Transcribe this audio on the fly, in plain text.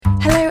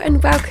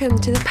and welcome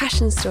to The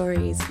Passion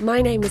Stories.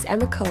 My name is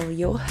Emma Cole,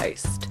 your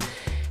host.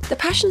 The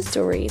Passion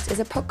Stories is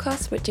a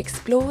podcast which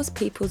explores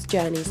people's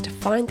journeys to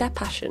find their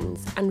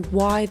passions and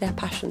why their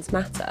passions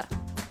matter.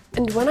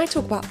 And when I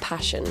talk about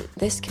passion,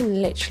 this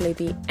can literally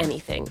be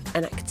anything: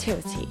 an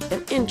activity,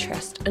 an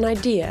interest, an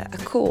idea, a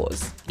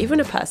cause, even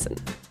a person.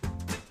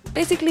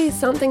 Basically,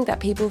 something that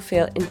people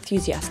feel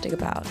enthusiastic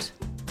about.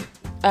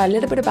 A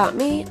little bit about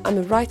me: I'm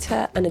a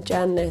writer and a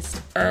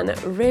journalist,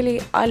 and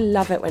really I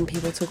love it when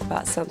people talk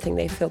about something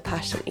they feel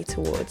passionately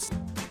towards.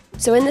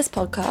 So in this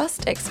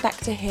podcast,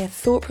 expect to hear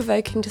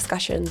thought-provoking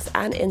discussions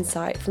and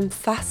insight from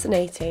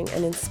fascinating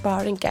and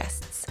inspiring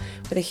guests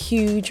with a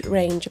huge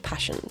range of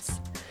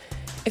passions.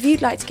 If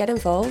you'd like to get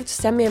involved,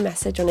 send me a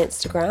message on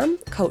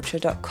Instagram,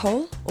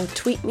 culture.cole, or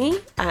tweet me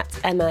at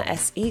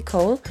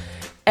EmmaSECole.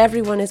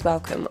 Everyone is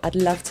welcome. I'd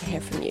love to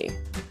hear from you.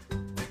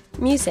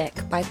 Music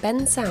by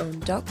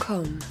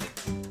bensound.com.